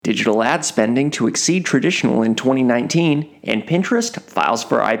Digital ad spending to exceed traditional in 2019, and Pinterest files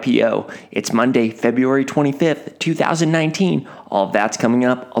for IPO. It's Monday, February 25th, 2019. All of that's coming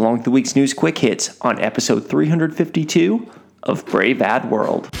up along with the week's news quick hits on episode 352 of Brave Ad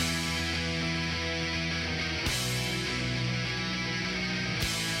World.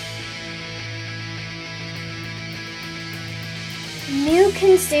 New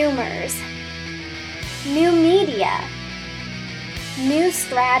consumers, new media, new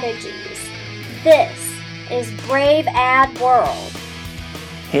strategies. This is Brave Ad World.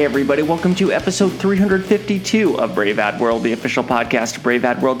 Hey everybody, welcome to episode 352 of Brave Ad World, the official podcast of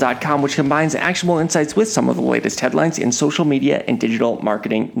braveadworld.com, which combines actionable insights with some of the latest headlines in social media and digital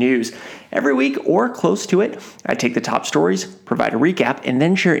marketing news. Every week, or close to it, I take the top stories, provide a recap, and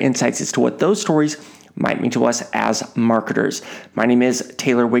then share insights as to what those stories might mean to us as marketers. My name is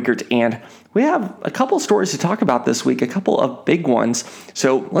Taylor Wiegert, and we have a couple stories to talk about this week, a couple of big ones.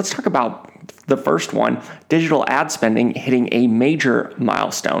 So let's talk about the first one, digital ad spending hitting a major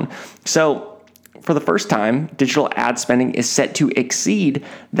milestone. So for the first time, digital ad spending is set to exceed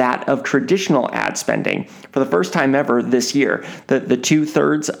that of traditional ad spending. For the first time ever this year, the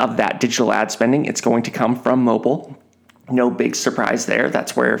 2/3 of that digital ad spending, it's going to come from mobile. No big surprise there.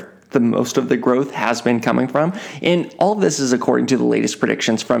 That's where the most of the growth has been coming from. And all of this is according to the latest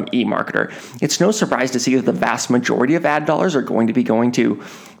predictions from eMarketer. It's no surprise to see that the vast majority of ad dollars are going to be going to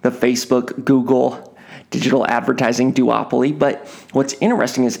the Facebook, Google, digital advertising duopoly. But what's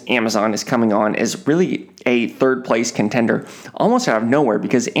interesting is Amazon is coming on as really a third place contender almost out of nowhere,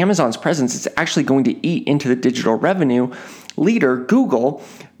 because Amazon's presence is actually going to eat into the digital revenue leader, Google,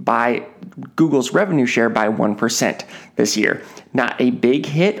 by Google's revenue share by 1% this year. Not a big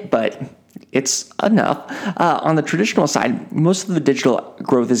hit, but it's enough. On the traditional side, most of the digital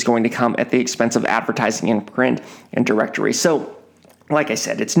growth is going to come at the expense of advertising in print and directory. So, like I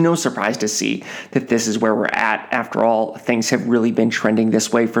said, it's no surprise to see that this is where we're at. After all, things have really been trending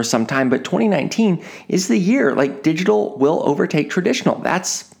this way for some time, but 2019 is the year like digital will overtake traditional.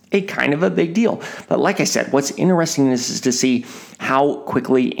 That's a kind of a big deal. But like I said, what's interesting is to see how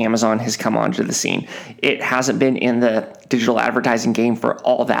quickly Amazon has come onto the scene. It hasn't been in the digital advertising game for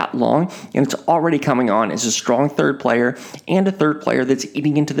all that long, and it's already coming on as a strong third player and a third player that's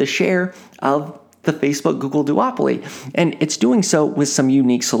eating into the share of the Facebook Google duopoly. And it's doing so with some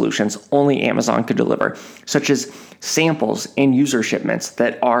unique solutions only Amazon could deliver, such as samples and user shipments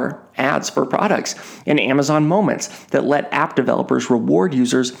that are ads for products, and Amazon Moments that let app developers reward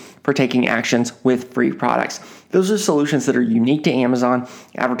users for taking actions with free products. Those are solutions that are unique to Amazon.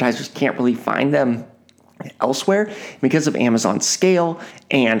 Advertisers can't really find them elsewhere because of Amazon's scale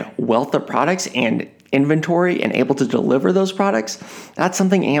and wealth of products and inventory and able to deliver those products. That's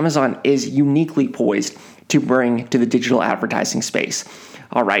something Amazon is uniquely poised to bring to the digital advertising space.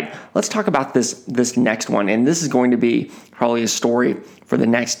 All right, let's talk about this next one. And this is going to be probably a story for the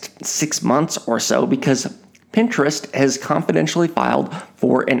next 6 months or so, because Pinterest has confidentially filed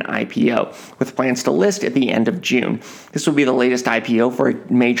for an IPO with plans to list at the end of June. This will be the latest IPO for a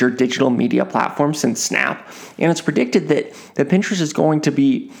major digital media platform since Snap, and it's predicted that Pinterest is going to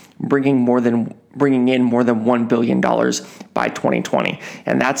be bringing in more than $1 billion by 2020,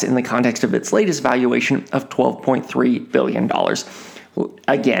 and that's in the context of its latest valuation of $12.3 billion.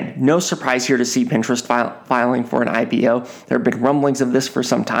 Again, no surprise here to see Pinterest filing for an IPO. There have been rumblings of this for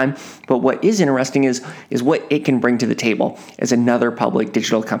some time, but what is interesting is what it can bring to the table as another public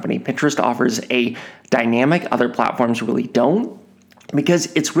digital company. Pinterest offers a dynamic other platforms really don't,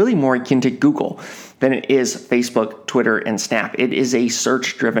 because it's really more akin to Google than it is Facebook, Twitter, and Snap. It is a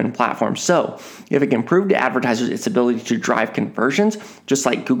search-driven platform. So if it can prove to advertisers its ability to drive conversions, just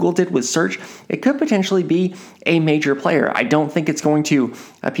like Google did with search, it could potentially be a major player. I don't think it's going to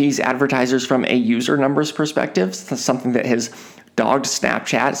appease advertisers from a user numbers perspective, something that has dogged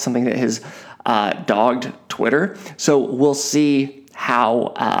Snapchat, something that has dogged Twitter. So we'll see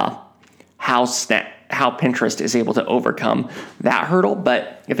how Pinterest is able to overcome that hurdle.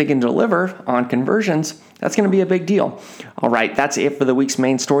 But if it can deliver on conversions, that's going to be a big deal. All right, that's it for the week's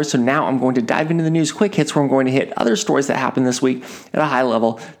main story. So now I'm going to dive into the news quick hits, where I'm going to hit other stories that happened this week at a high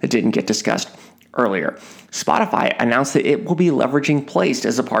level that didn't get discussed earlier. Spotify announced that it will be leveraging Placed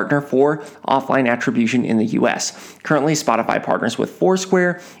as a partner for offline attribution in the US. Currently, Spotify partners with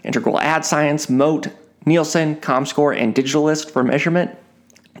Foursquare, Integral Ad Science, Moat, Nielsen, Comscore, and Digitalist for measurement.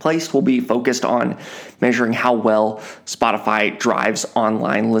 placed will be focused on measuring how well Spotify drives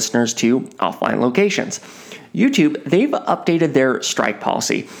online listeners to offline locations. YouTube, they've updated their strike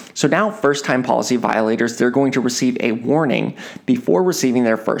policy. So now first-time policy violators, they're going to receive a warning before receiving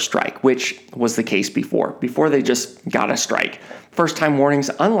their first strike, which was the case before. Before they just got a strike. First-time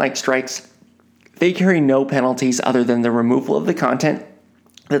warnings, unlike strikes, they carry no penalties other than the removal of the content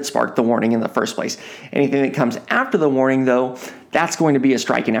that sparked the warning in the first place. Anything that comes after the warning, though, that's going to be a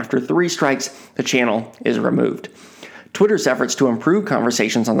strike, and after 3 strikes, the channel is removed. Twitter's efforts to improve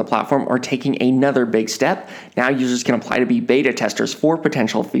conversations on the platform are taking another big step. Now users can apply to be beta testers for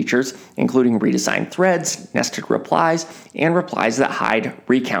potential features, including redesigned threads, nested replies, and replies that hide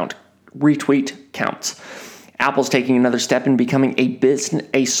retweet counts. Apple's taking another step in becoming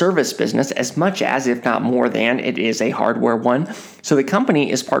a service business as much as, if not more than, it is a hardware one. So the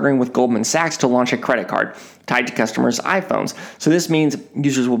company is partnering with Goldman Sachs to launch a credit card tied to customers' iPhones. So this means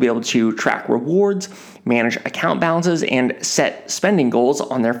users will be able to track rewards, manage account balances, and set spending goals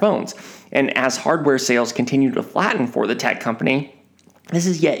on their phones. And as hardware sales continue to flatten for the tech company, this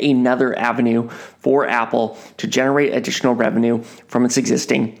is yet another avenue for Apple to generate additional revenue from its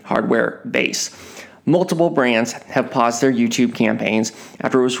existing hardware base. Multiple brands have paused their YouTube campaigns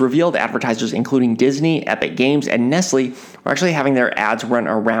after it was revealed advertisers including Disney, Epic Games, and Nestle were actually having their ads run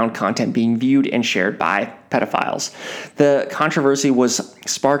around content being viewed and shared by pedophiles. The controversy was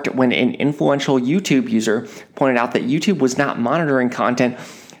sparked when an influential YouTube user pointed out that YouTube was not monitoring content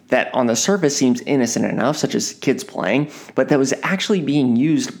that on the surface seems innocent enough, such as kids playing, but that was actually being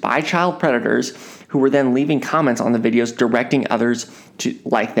used by child predators who were then leaving comments on the videos directing others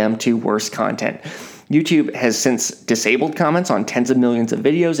like them to worse content. YouTube has since disabled comments on tens of millions of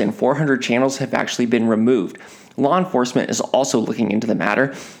videos, and 400 channels have actually been removed. Law enforcement is also looking into the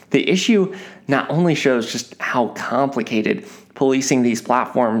matter. The issue not only shows just how complicated policing these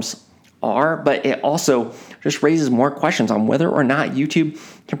platforms are, but it also just raises more questions on whether or not YouTube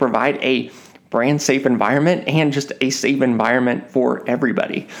can provide a brand safe environment and just a safe environment for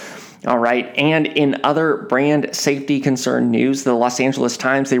everybody. All right, and in other brand safety concern news, the Los Angeles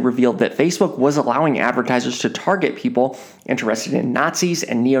Times, they revealed that Facebook was allowing advertisers to target people interested in Nazis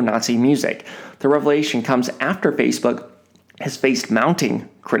and neo-Nazi music. The revelation comes after Facebook has faced mounting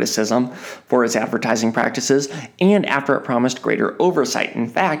criticism for its advertising practices and after it promised greater oversight. In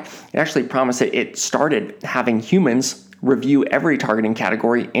fact, it actually promised that it started having humans review every targeting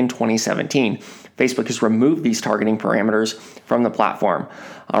category in 2017. Facebook has removed these targeting parameters from the platform.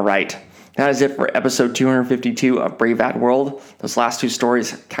 All right, that is it for episode 252 of Brave Ad World. Those last 2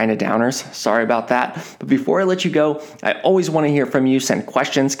 stories, kind of downers. Sorry about that. But before I let you go, I always want to hear from you. Send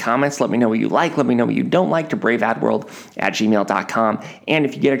questions, comments. Let me know what you like. Let me know what you don't like to braveadworld@gmail.com. And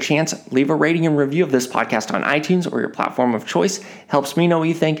if you get a chance, leave a rating and review of this podcast on iTunes or your platform of choice. Helps me know what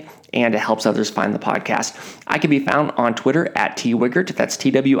you think, and it helps others find the podcast. I can be found on Twitter @TWiegert. That's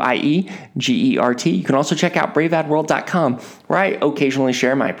TWIEGERT. You can also check out braveadworld.com, where I occasionally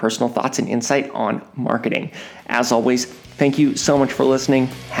share my personal thoughts and insight on marketing. As always, thank you so much for listening.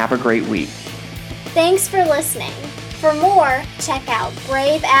 Have a great week. Thanks for listening. For more, check out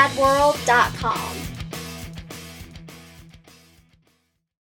braveadworld.com.